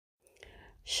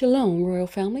Shalom, Royal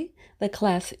Family. The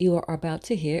class you are about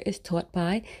to hear is taught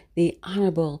by the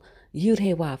Honorable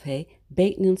Yahweh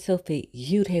Ben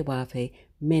Yahweh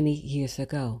many years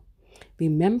ago.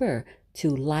 Remember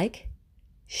to like,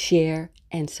 share,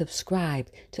 and subscribe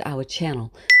to our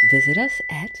channel. Visit us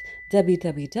at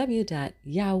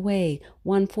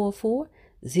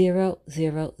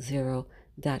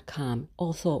www.yahweh144000.com.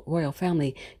 Also, Royal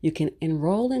Family, you can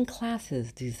enroll in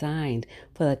classes designed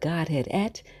for the Godhead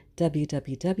at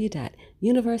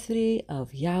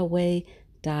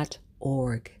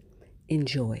www.universityofyahweh.org.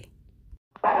 Enjoy.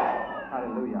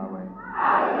 Hallelujah, Yahweh.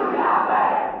 Hallelujah,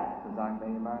 Yahweh. Tazak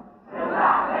Be'ema.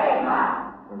 Tazak Be'ema.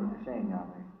 Baruch Hashem,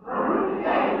 Yahweh. Baruch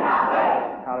Hashem,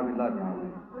 Yahweh. How do we love Yahweh?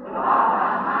 With all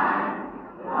our mind,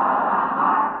 with all our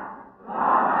heart, with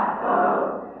all our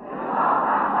soul, with all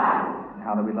our might. And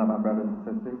how do we love our brothers and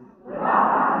sisters? With all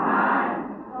our mind,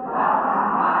 with all our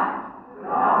heart, with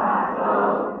all our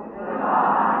soul, with all our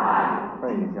might.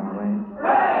 Praise Yahweh.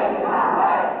 Praise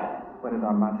Yahweh. What is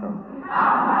our motto?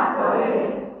 Our motto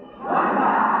is one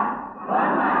God,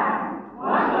 one mind,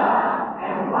 one love,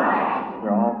 and one act.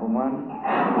 We're all for one,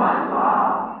 and one for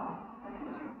all.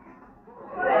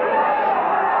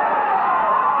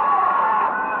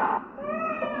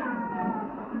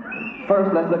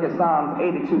 First, let's look at Psalms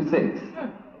 82:6.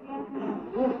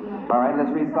 All right,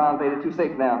 let's read Psalms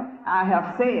 82:6 now. I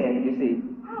have said, you see,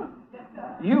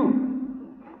 you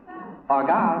are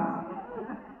gods,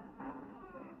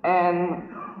 and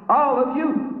all of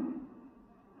you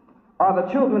are the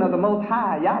children of the Most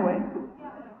High Yahweh.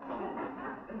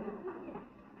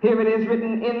 Here it is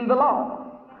written in the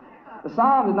law. The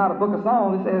Psalm is not a book of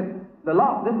songs. It says the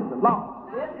law. This is the law.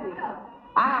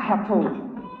 I have told you,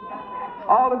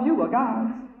 all of you are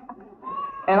gods,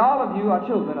 and all of you are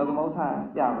children of the Most High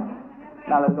Yahweh.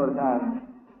 Now let's go to John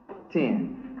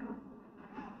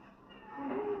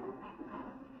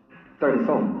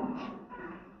 10:34.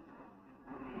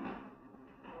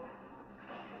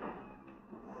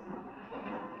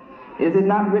 Is it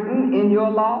not written in your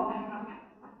law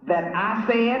that I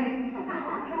said?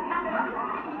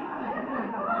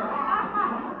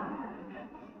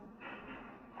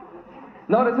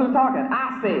 Notice who's talking.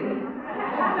 I said.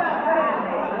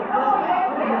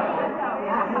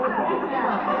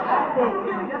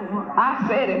 I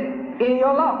said it in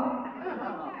your law.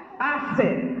 I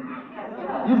said it.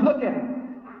 You look at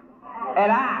him.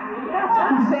 And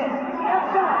who said it?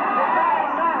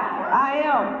 I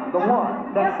am the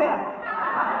one that said it.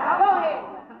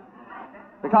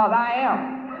 Because I am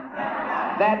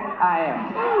that I am.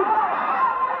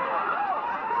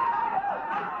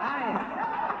 I am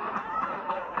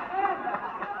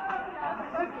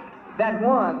that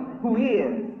one who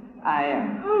is I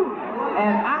am.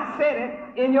 And I said it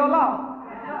in your law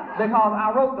because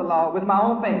I wrote the law with my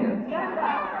own fingers.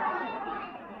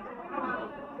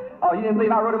 Oh, you didn't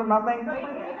believe I wrote it with my fingers?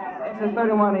 Exodus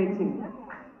 31:18.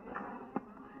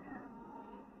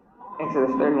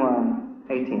 Exodus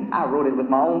 31:18. I wrote it with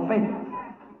my own fingers.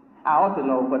 I ought to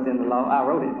know what's in the law. I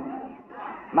wrote it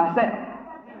myself.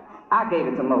 I gave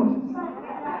it to Moses.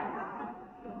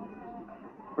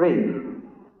 Read.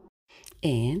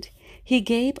 And he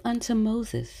gave unto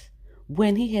Moses,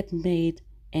 when he had made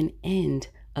an end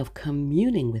of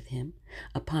communing with him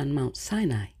upon Mount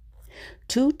Sinai,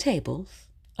 2 tables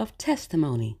of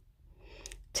testimony,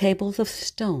 tables of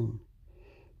stone,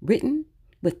 written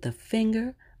with the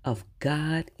finger of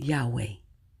God Yahweh.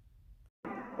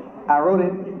 I wrote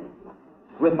it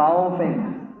with my own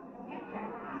fingers.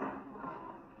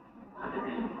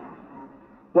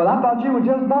 Well, I thought you were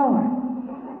just born.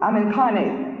 I'm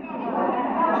incarnate.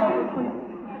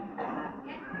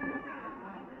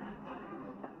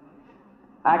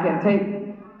 I can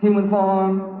take human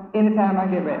form anytime I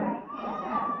get ready.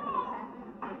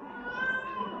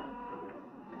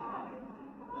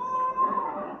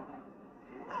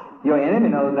 Your enemy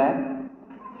knows that.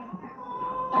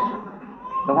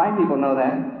 The white people know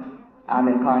that. I'm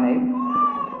incarnate.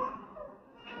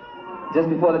 Just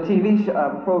before the TV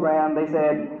program, they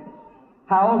said,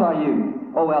 how old are you?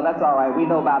 Oh, well, that's all right. We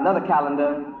know by another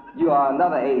calendar, you are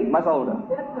another age, much older.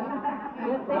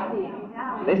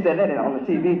 They said that on the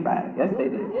TV Friday. Yes, they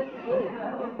did.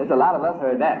 There's a lot of us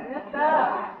heard that.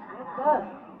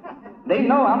 They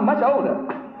know I'm much older.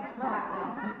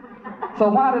 So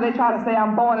why do they try to say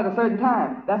I'm born at a certain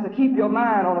time? That's to keep your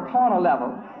mind on a carnal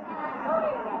level.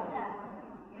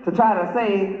 To try to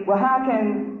say, well, how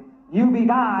can you be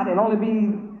God and only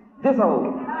be this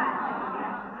old?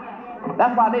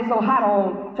 That's why they're so hot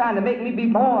on trying to make me be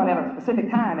born at a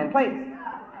specific time and place.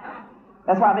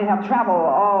 That's why they have traveled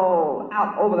all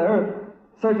out over the earth,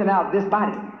 searching out this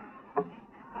body.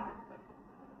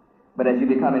 But as you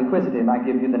become inquisitive, I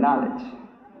give you the knowledge.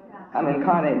 I'm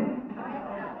incarnate.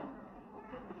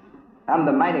 I'm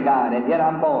the mighty God, and yet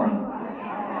I'm born.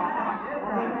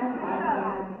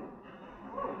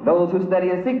 Those who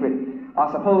study in secret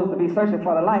are supposed to be searching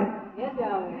for the light.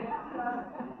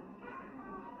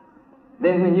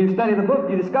 Then when you study the book,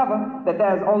 you discover that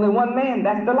there's only one man,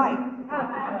 that's the light.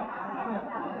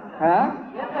 Huh?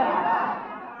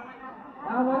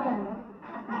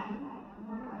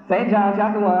 St. John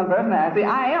chapter 1, verse 9. See,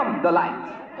 I am the light.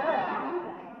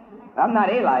 I'm not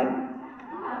a light.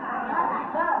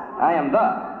 I am the.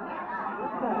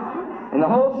 And the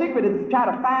whole secret is to try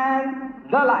to find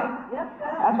the light.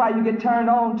 That's why you get turned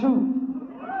on to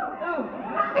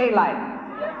a light.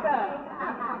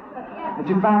 But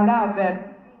you find out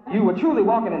that you were truly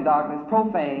walking in darkness,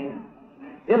 profane,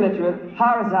 illiterate,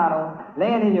 horizontal,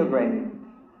 laying in your grave.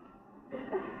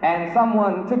 And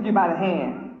someone took you by the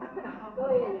hand.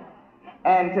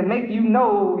 And to make you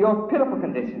know your pitiful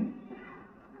condition,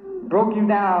 broke you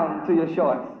down to your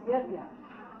shorts.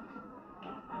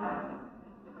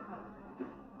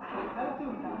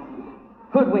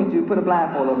 Hoodwinked you, put a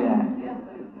blindfold over your eyes.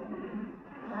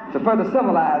 To further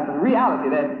symbolize the reality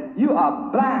that you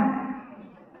are blind.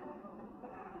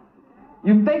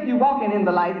 You think you're walking in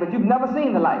the light, but you've never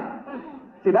seen the light.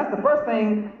 See, that's the first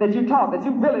thing that you taught, that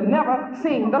you've really never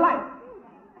seen the light.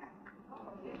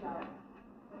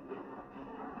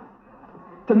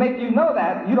 To make you know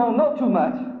that you don't know too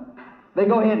much, they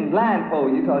go ahead and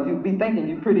blindfold you because you be thinking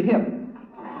you're pretty hip.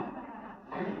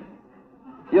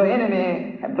 Your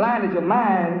enemy had blinded your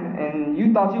mind and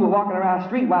you thought you were walking around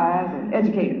streetwise and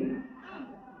educated.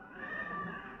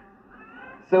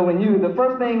 So the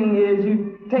first thing is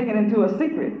you taken into a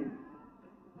secret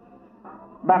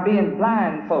by being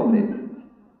blindfolded.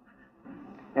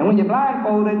 And when you're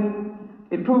blindfolded,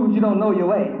 it proves you don't know your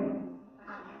way.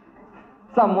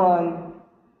 Someone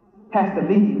has to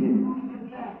lead you,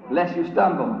 lest you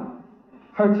stumble,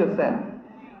 hurt yourself,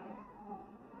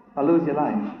 or lose your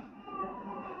life.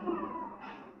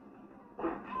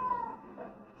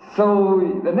 So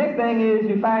the next thing is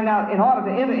you find out in order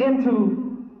to enter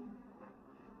into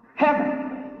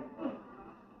heaven,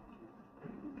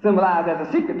 symbolized as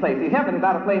a secret place. See, heaven is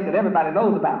not a place that everybody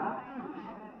knows about.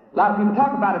 A lot of people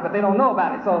talk about it, but they don't know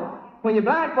about it. So when you're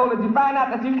blindfolded, you find out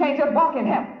that you can't just walk in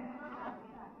heaven.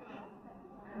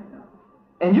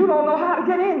 And you don't know how to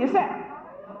get in yourself.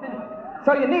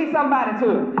 So you need somebody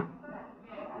to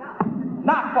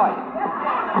knock for you.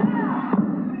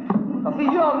 So see,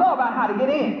 you don't know about how to get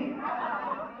in.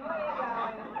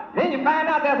 Then you find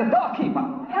out there's a doorkeeper.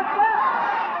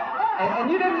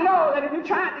 And you didn't know that if you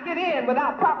tried to get in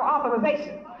without proper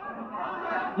authorization,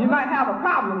 you might have a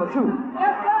problem or two.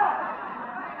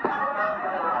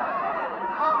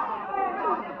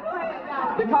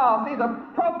 Because, see, the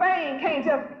profane can't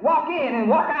just walk in and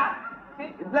walk out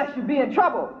unless you be in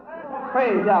trouble.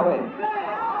 Praise Yahweh.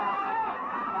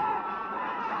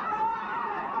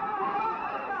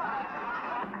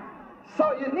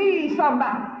 So you need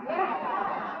somebody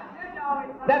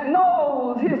that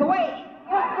knows his way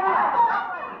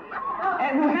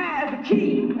and who has the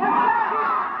key,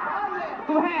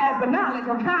 who has the knowledge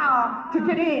of how to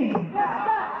get in.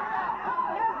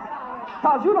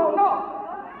 Because you don't know.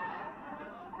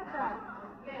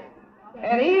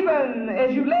 And even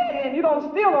as you lay in, you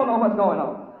still don't know what's going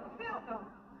on.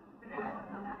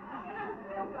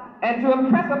 And to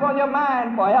impress upon your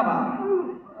mind forever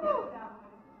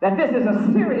that this is a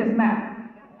serious matter.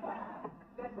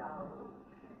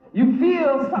 You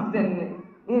feel something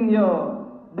in your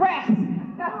breast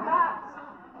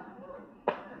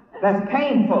that's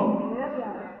painful.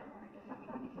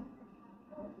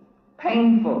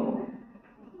 Painful.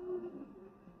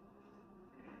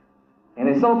 And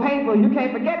it's so painful you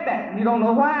can't forget that. You don't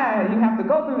know why you have to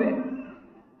go through it.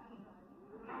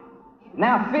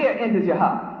 Now fear enters your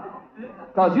heart.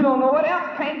 Because you don't know what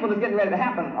else painful is getting ready to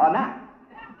happen or not.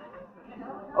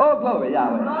 Oh, glory,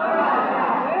 Yahweh.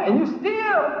 And you're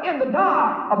still in the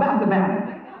dark about the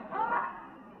matter.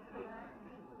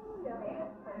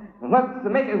 And what to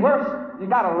make it worse, you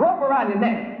got a rope around your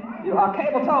neck. You are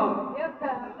cable toed.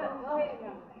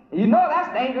 You know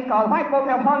that's dangerous because white folks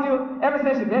have hung you ever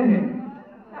since you've been here.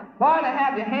 Boy, to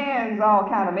have your hands all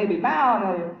kind of maybe bound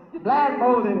and you're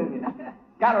blindfolded and you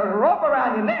got a rope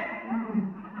around your neck.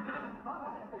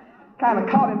 Kind of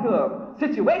caught into a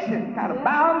situation, kind of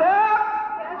bound up.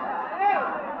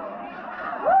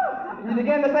 You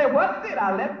begin to say, what did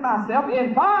I let myself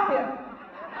in for here?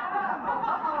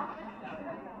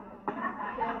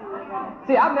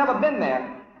 See, I've never been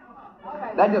there.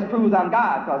 That just proves I'm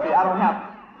God, because I don't have,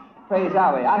 praise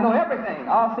Yahweh. I know everything,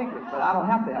 all secrets, but I don't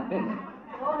have to have been there.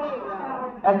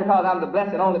 That's because I'm the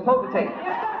blessed only potentate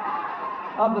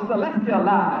of the celestial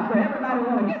line, where everybody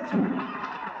want to get to.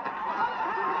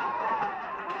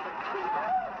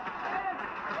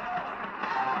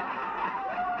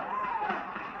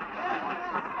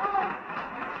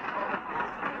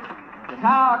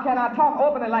 How can I talk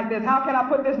openly like this? How can I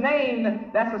put this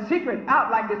name that's a secret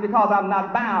out like this? Because I'm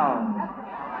not bound.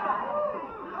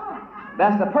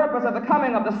 That's the purpose of the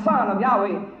coming of the Son of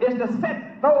Yahweh, is to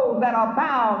set those that are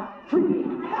bound free.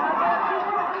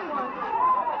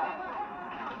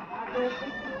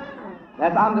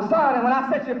 That's I'm the Son, and when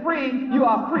I set you free, you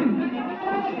are free.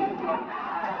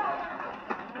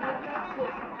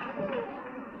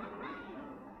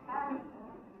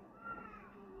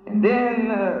 And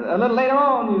then a little later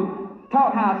on, you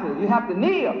taught you have to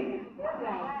kneel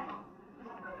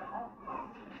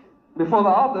before the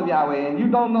altar of Yahweh, and you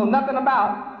don't know nothing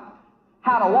about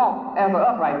how to walk as an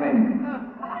upright man.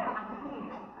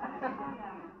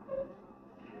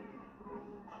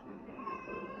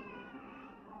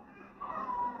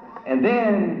 And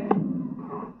then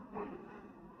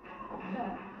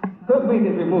hoodwink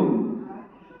is removed.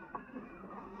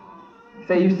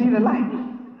 Say, you see the light.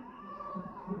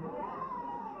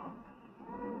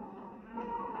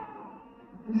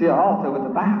 You see an altar with the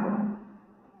Bible.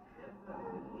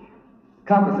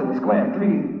 Compass in the square,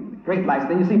 3 great lights.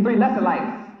 Then you see 3 lesser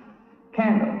lights,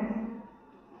 candles.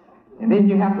 And then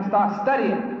you have to start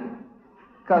studying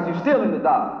because you're still in the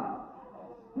dark.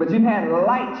 But you've had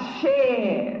light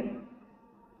shed,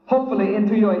 hopefully,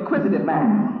 into your inquisitive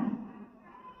mind.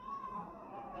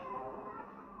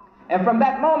 And from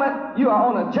that moment, you are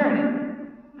on a journey.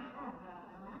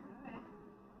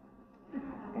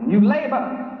 And you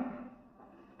labor,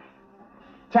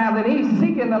 traveling east,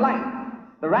 seeking the light,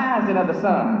 the rising of the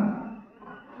sun.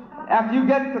 After you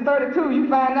get to 32, you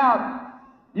find out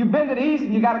you've been to the east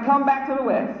and you got to come back to the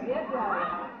west. Yes,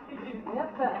 sir. Yes,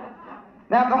 sir.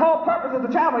 Now, the whole purpose is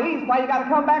to travel east, why you got to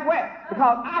come back west?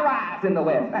 Because I rise in the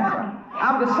west. That's right.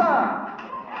 I'm the sun.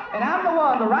 And I'm the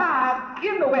one to rise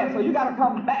in the west, so you got to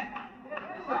come back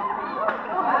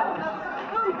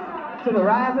to the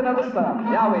rising of the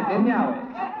sun. Yahweh Ben Yahweh.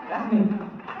 That's me.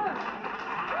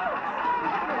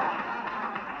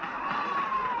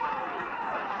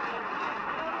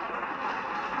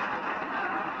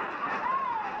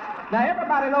 Now,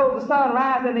 everybody knows the sun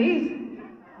rises in the east.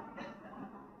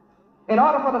 In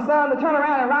order for the sun to turn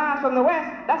around and rise from the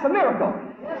west, that's a miracle.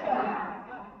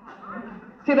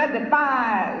 See, that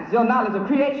defies your knowledge of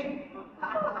creation.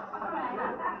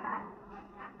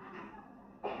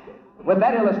 What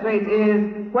that illustrates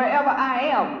is wherever I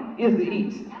am is the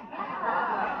east.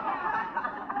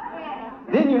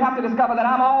 Then you have to discover that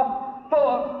I'm all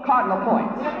 4 cardinal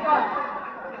points.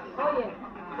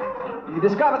 You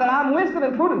discover that I'm wisdom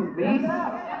and prudence, the east.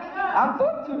 I'm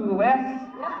fortitude, the west.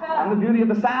 I'm the beauty of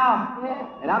the south.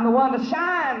 And I'm the one to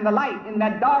shine the light in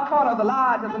that dark corner of the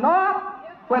lodge of the north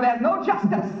where there's no justice.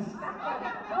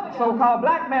 The so-called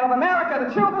black man of America,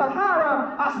 the children of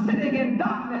Hiram, are sitting in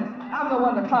darkness. I'm the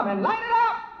one to come and light it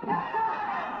up.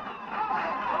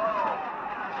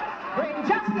 Bring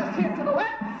justice here to the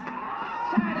west.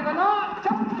 Shine in the north,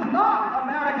 justice to North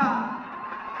America.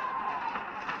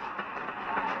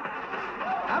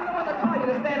 I'm the one to call you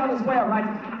to stand on the square of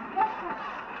righteousness.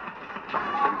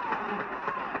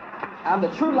 I'm the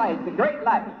true light, the great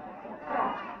light.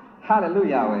 Hallelujah,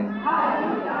 Yahweh.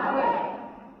 Hallelujah.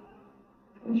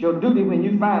 It's your duty when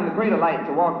you find the greater light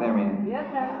to walk therein. Yes,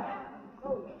 sir.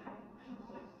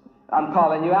 I'm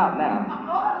calling you out now.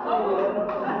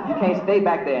 You can't stay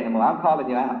back there anymore. I'm calling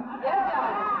you out. Yes, sir.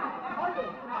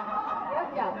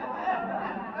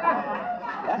 Yes, sir.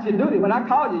 That's your duty. When I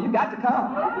call you, you got to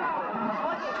come.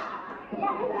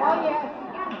 Oh, yes.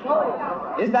 Oh,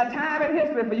 yes. It's that time in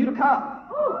history for you to come.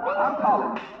 I'm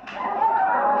calling.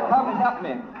 Come and help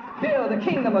me build the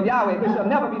kingdom of Yahweh, which shall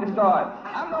never be destroyed.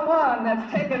 I'm the one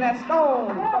that's taking that stone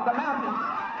from the mountain,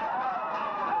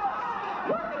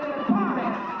 working in the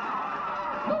torment.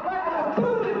 The work of the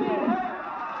food is being heard.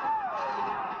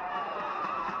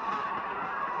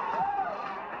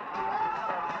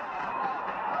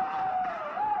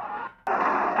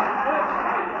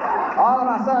 All of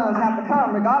my sons have to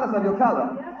come regardless of your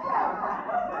color.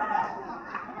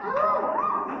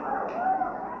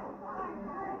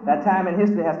 That time in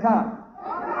history has come.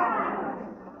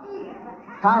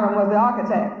 Hiram was the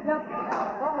architect.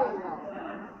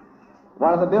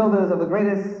 One of the builders of the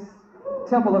greatest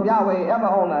temple of Yahweh ever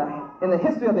in the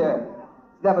history of the earth.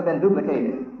 It's never been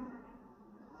duplicated.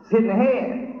 It's hit in the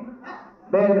head,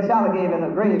 buried in the shallow grave in the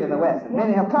grave in the west. And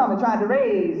many have come and tried to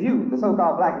raise you, the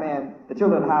so-called black man, the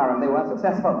children of Hiram. They were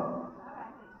unsuccessful.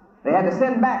 They had to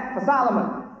send back for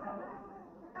Solomon.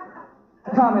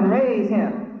 to come and raise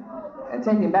him and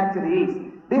take him back to the east.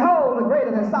 Behold, the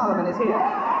greater than Solomon is here.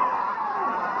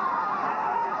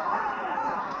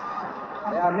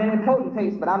 There are many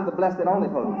potentates, but I'm the blessed and only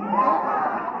potentate.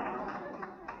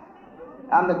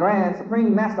 I'm the grand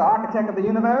supreme master architect of the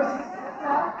universe.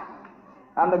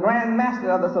 I'm the grand master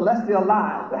of the celestial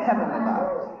lives, the heavenly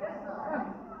lives.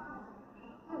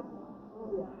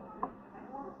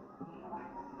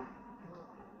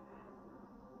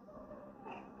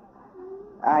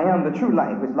 I am the true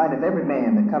light, which lighteth every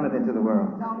man that cometh into the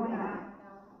world.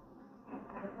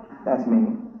 That's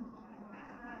me.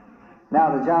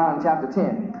 Now to John chapter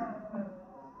 10,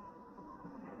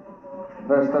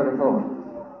 verse 34.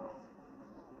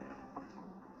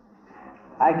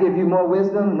 I give you more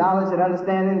wisdom, knowledge, and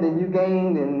understanding than you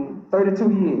gained in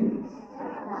 32 years.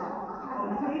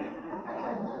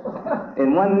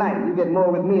 In one night, you get more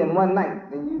with me in one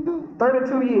night than you do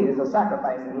 32 years of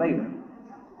sacrifice and labor.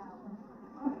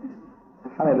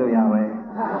 Hallelujah,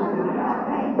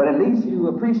 Yahweh. But at least you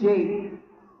appreciate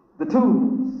the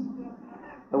tools,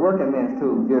 the working man's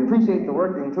tools. You appreciate the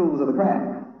working tools of the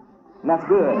craft. And that's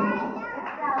good.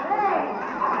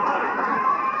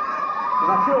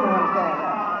 My children understand that.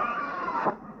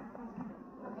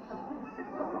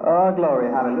 Oh, glory.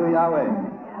 Hallelujah, Yahweh.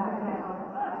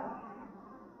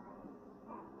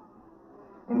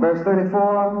 In verse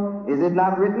 34, is it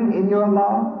not written in your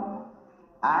law,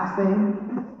 I say,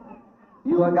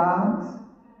 you are gods?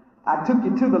 I took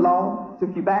you to the law,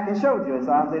 took you back and showed you in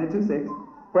Psalms 82:6,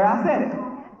 where I said it.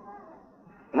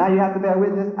 Now you have to bear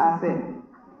witness, I said it.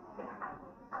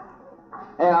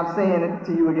 And I'm saying it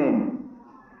to you again.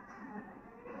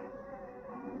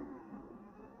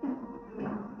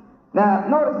 Now,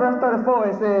 notice verse 34,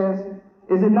 it says,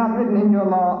 is it not written in your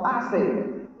law, I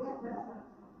said.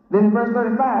 Then in verse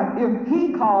 35, if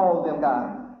he called them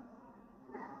God,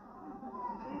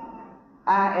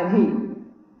 I and he.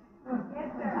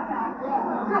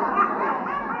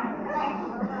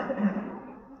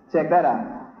 Check that out.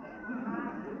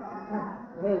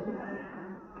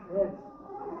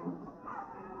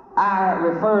 I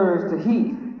refers to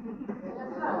he.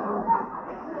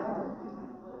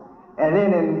 And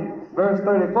then in verse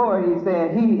 34, he's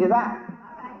saying he is I.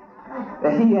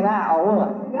 That he and I are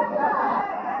one.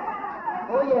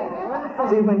 Oh, yeah.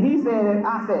 See, when he said it,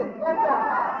 I said it.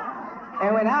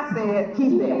 And when I said it, he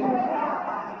said it.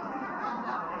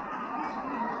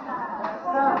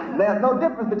 There's no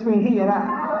difference between he and I.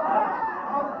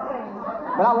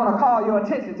 But I want to call your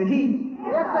attention to he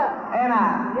and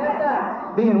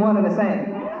I being one and the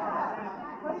same.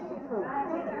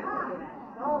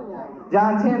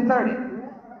 John 10:30.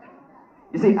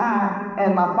 You see, I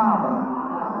and my Father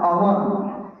are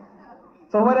one.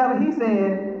 So whatever he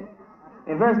said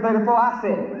in verse 34, I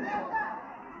said it.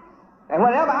 And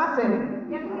whatever I said,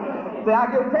 say I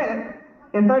give credit,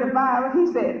 in 35, he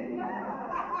said it.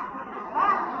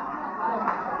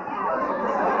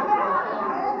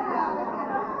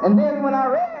 And then when I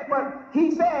read what he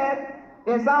said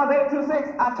in Psalms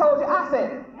 82:6, I told you I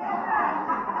said it.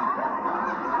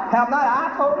 Have not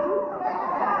I told you?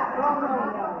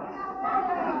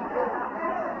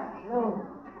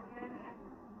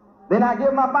 Then I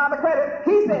give my Father credit,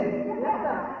 he said it.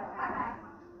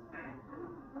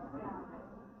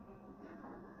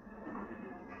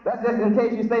 That's just in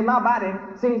case you say my body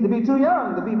seems to be too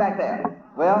young to be back there.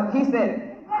 Well, he said it.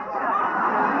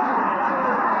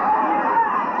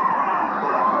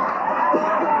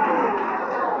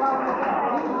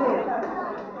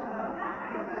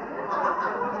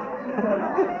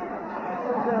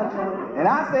 And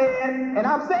I said, and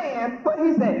I'm saying what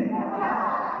he said.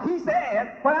 He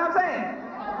said what I'm saying.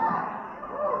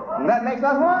 And that makes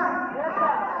us one.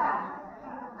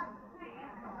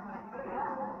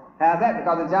 How's that?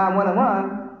 Because in John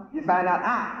 1:1, you find out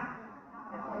I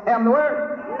am the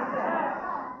Word.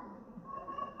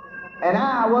 And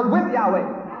I was with Yahweh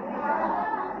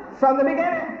from the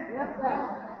beginning.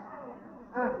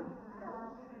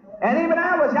 And even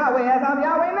I was Yahweh as I'm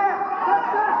Yahweh now.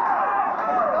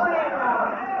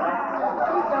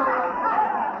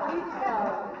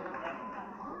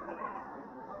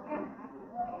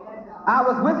 I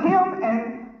was with him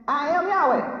and I am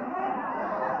Yahweh.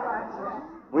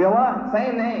 We are one,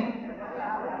 same name.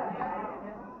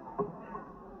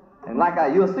 And like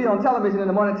you'll see on television in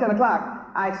the morning at 10 o'clock,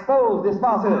 I exposed this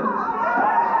falsehood.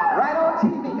 Right on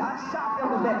TV, I shocked them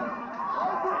to death.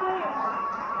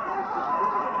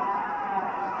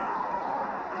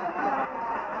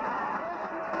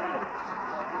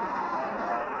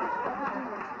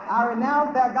 I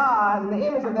renounce their God and the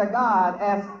image of their God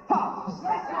as false.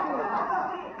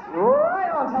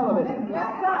 Right on television.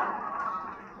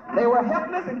 They were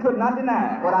helpless and could not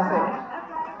deny what I said.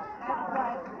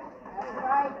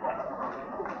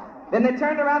 Then they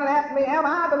turned around and asked me, am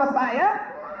I the Messiah?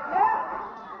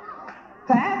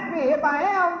 To ask me if I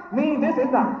am means this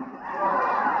is not.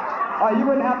 Or you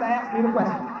wouldn't have to ask me the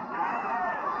question.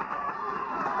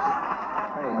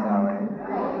 Praise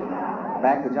Yahweh.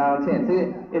 Back to John 10.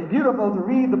 See, it's beautiful to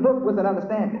read the book with an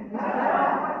understanding.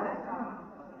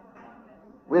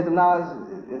 Wisdom knowledge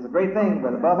is a great thing,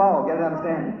 but above all, get an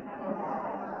understanding.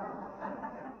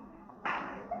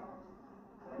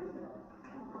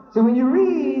 So when you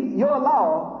read your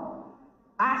law,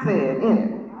 I said in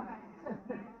it.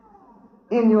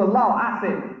 In your law, I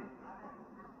said.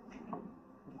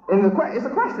 And it's a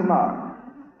question mark.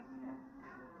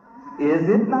 Is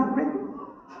it not written?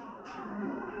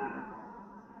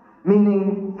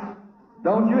 Meaning,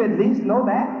 don't you at least know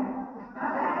that?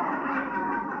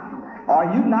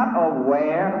 Are you not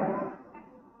aware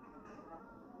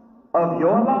of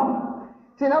your law?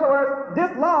 See, in other words,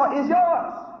 this law is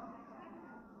yours.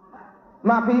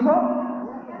 My people,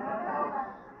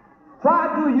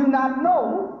 why do you not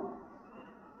know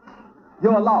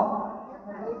your law?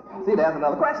 See, there's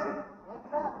another question.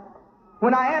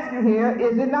 When I ask you here,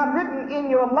 is it not written in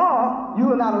your law,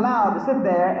 you are not allowed to sit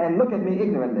there and look at me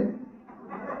ignorantly.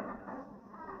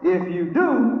 If you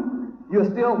do, you're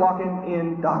still walking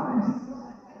in darkness.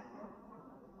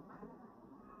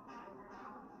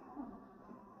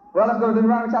 Well, let's go to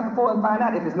Deuteronomy chapter 4 and find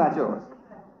out if it's not yours.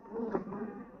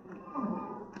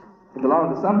 It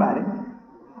belongs to somebody.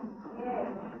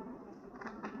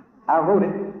 I wrote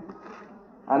it.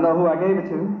 I know who I gave it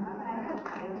to.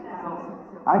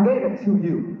 I gave it to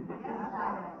you.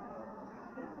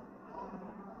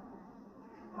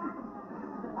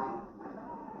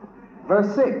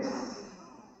 Verse 6.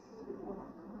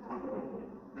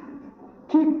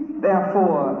 Keep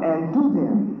therefore and do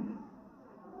them,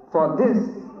 for this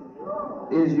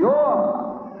is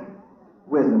your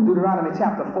wisdom. Deuteronomy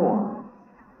chapter 4,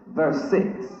 verse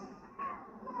 6.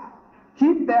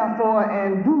 Keep therefore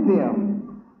and do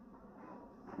them.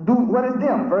 Do what is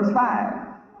them? Verse 5.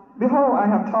 Behold, I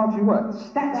have taught you what?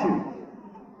 Statutes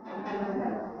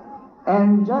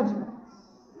and judgments.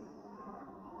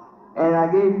 And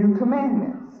I gave you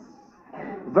commandments.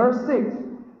 Verse 6.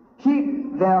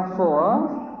 Keep therefore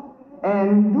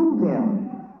and do them.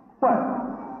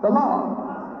 What? The law.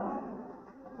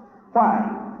 Why?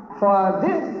 For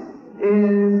this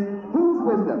is whose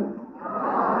wisdom?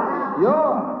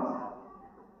 Yours.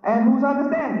 And whose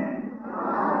understanding?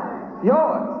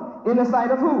 Yours. In the sight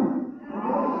of who?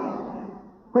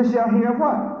 Which shall hear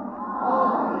what?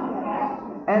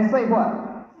 And say what?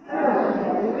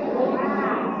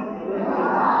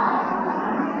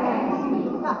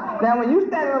 Now when you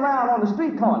standing around on the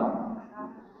street corner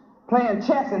playing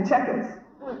chess and checkers,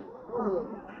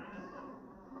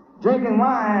 drinking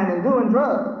wine and doing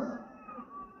drugs,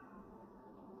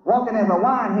 walking as a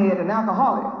winehead and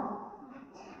alcoholic,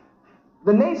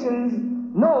 the nations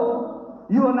know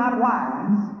you are not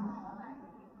wise,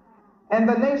 and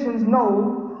the nations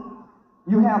know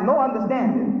you have no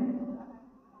understanding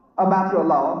about your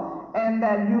law, and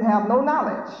that you have no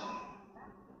knowledge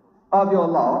of your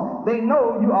law. They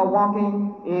know you are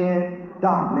walking in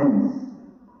darkness.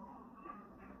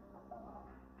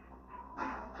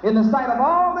 In the sight of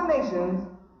all the nations,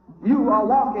 you are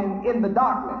walking in the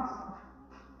darkness.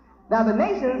 Now the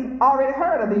nations already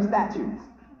heard of these statutes,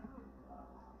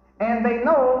 and they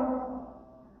know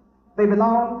they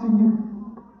belong to you.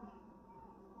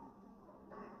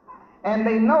 And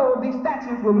they know these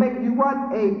statutes will make you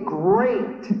what? A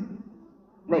great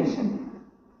nation.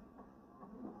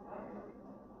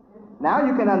 Now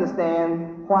you can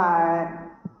understand why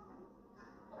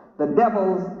the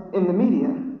devils in the media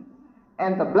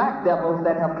and the black devils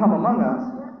that have come among us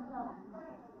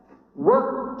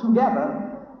work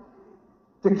together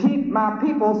to keep my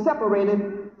people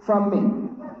separated from me.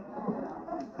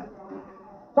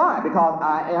 Why? Because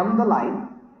I am the light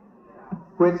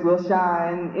which will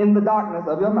shine in the darkness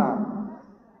of your mind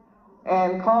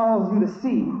and cause you to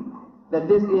see that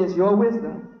this is your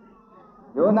wisdom,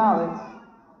 your knowledge,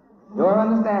 your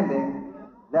understanding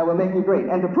that will make you great.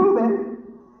 And to prove it,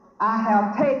 I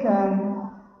have taken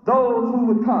those who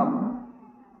would come,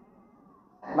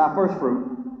 my first fruit,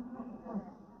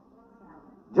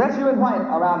 dress you in white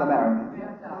around America,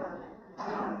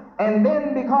 and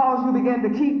then because you begin to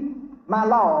keep my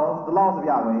laws, the laws of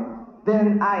Yahweh,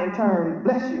 then I in turn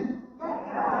bless you.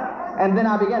 And then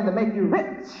I began to make you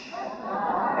rich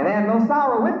and add no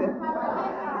sorrow with it.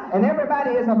 And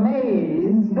everybody is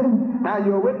amazed. Now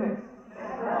you're a witness.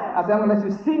 I said, I'm going to let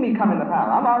you see me come into power.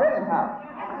 I'm already in power.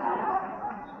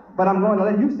 But I'm going to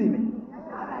let you see me.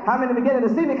 How many beginning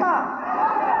to see me come?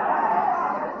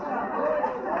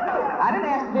 I didn't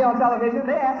ask to be on television.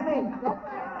 They asked me.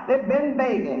 They've been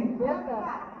begging.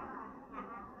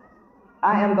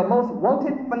 I am the most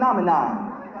wanted phenomenon.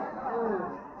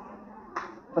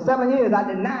 For 7 years, I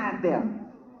denied them.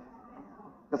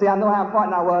 Because see, I know how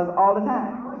important I was all the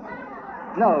time.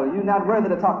 No, you're not worthy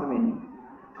to talk to me.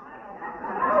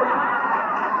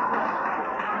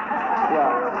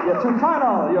 You're too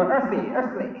carnal. You're earthly.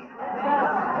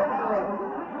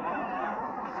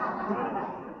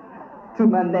 Too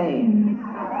mundane.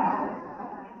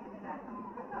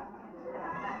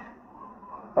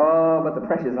 Oh, but the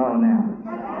pressure's on now.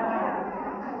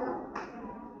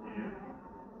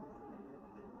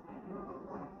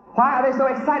 Why are they so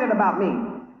excited about me?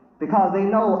 Because they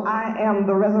know I am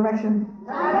the resurrection.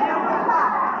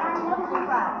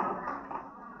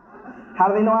 How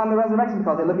do they know I'm the resurrection?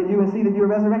 Because they look at you and see that you're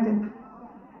resurrected.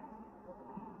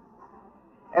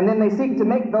 And then they seek to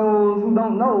make those who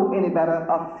don't know any better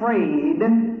afraid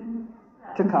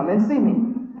to come and see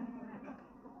me.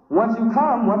 Once you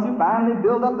finally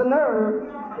build up the nerve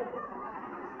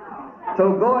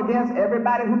to go against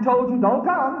everybody who told you don't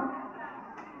come,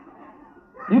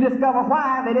 you discover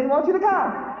why they didn't want you to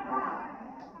come.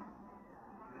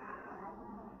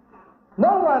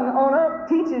 No one on earth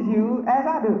teaches you as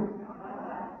I do.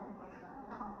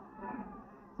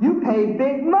 You pay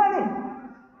big money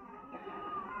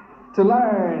to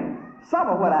learn some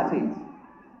of what I teach.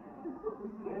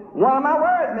 One of my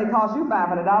words may cost you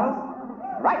 $500.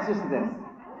 Righteousness,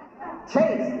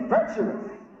 chaste, virtuous,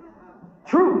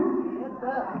 truth.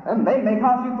 And they may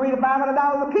cost you $300 to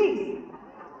 $500 a piece.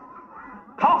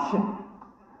 Caution.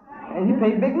 And you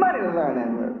pay big money to learn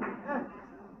that word.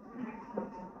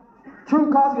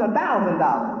 Truth costs you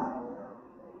 $1,000.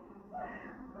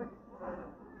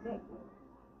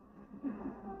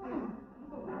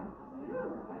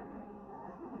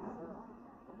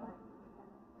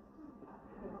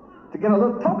 To get a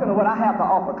little token of what I have to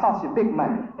offer costs you big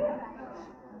money.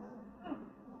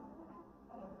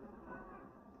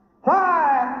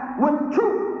 Why would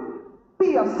truth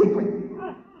be a secret?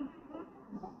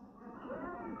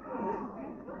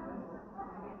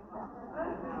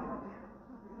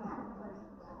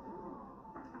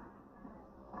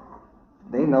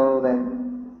 They know that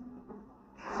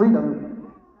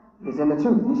freedom is in the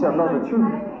truth. You shall know the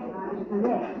truth,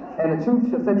 and the truth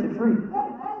shall set you free.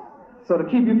 So to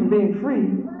keep you from being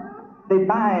free, they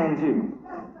bind you.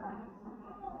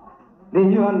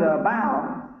 Then you're under a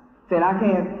vow saying, I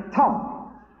can't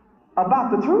talk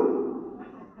about the truth.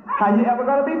 How you ever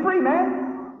going to be free,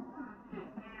 man?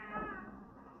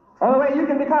 Only way you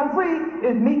can become free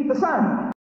is meet the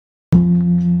Son.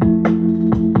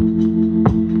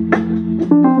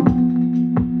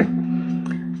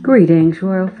 Greetings,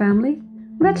 royal family.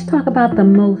 Let's talk about the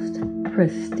most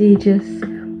prestigious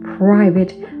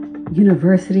private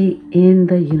university in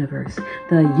the universe,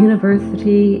 the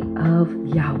University of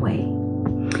Yahweh.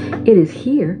 It is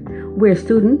here where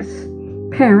students,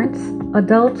 parents,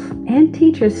 adults, and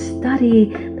teachers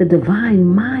study the divine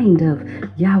mind of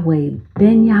Yahweh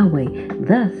Ben Yahweh,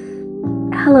 thus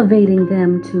elevating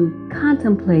them to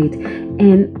contemplate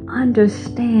and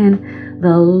understand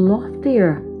the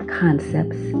loftier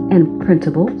concepts and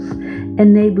principles,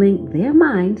 enabling their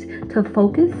minds to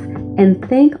focus and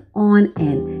think on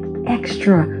an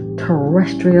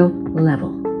extraterrestrial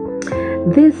level.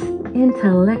 This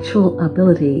intellectual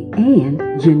ability and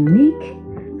unique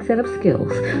set of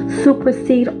skills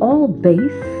supersede all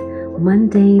base,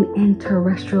 mundane, and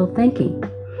terrestrial thinking,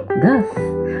 thus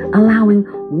allowing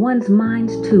one's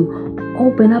minds to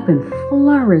open up and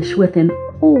flourish with an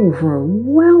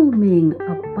overwhelming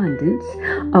abundance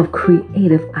of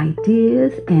creative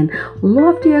ideas and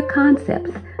loftier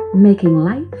concepts, making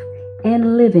life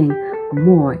and living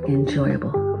more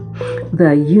enjoyable.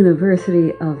 The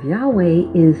University of Yahweh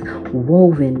is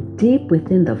woven deep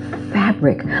within the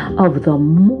fabric of the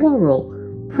moral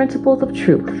principles of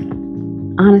truth,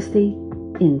 honesty,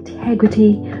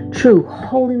 integrity, true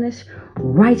holiness,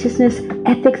 righteousness,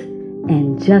 ethics,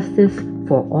 and justice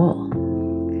for all.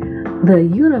 The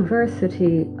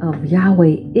University of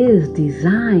Yahweh is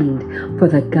designed for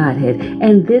the Godhead,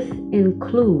 and this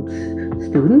includes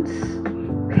students,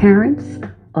 parents,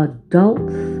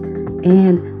 adults,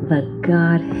 and the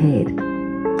Godhead.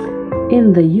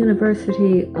 In the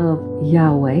University of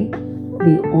Yahweh,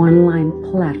 the online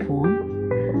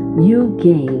platform, you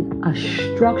gain a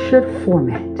structured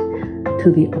format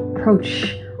to the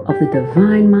approach of the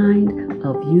divine mind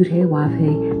of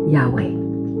Yud-Heh-Wav-Heh Yahweh.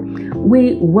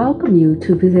 We welcome you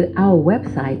to visit our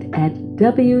website at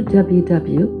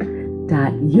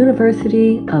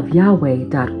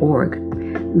www.universityofyahweh.org.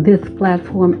 This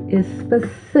platform is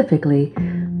specifically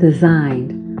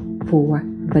designed for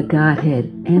the Godhead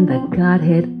and the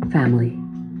Godhead family.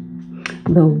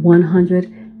 The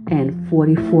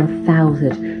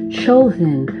 144,000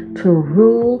 chosen to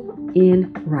rule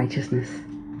in righteousness.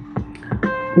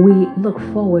 We look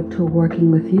forward to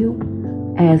working with you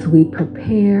as we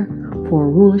prepare for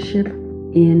rulership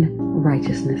in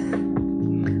righteousness.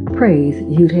 Praise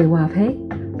Yud-Heh-Wav-Heh.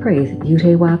 Praise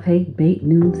Yud-Heh-Wav-Heh. Beit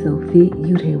Nun Sophie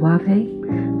Yud-Heh-Wav-Heh.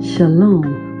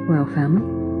 Shalom, Royal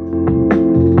Family.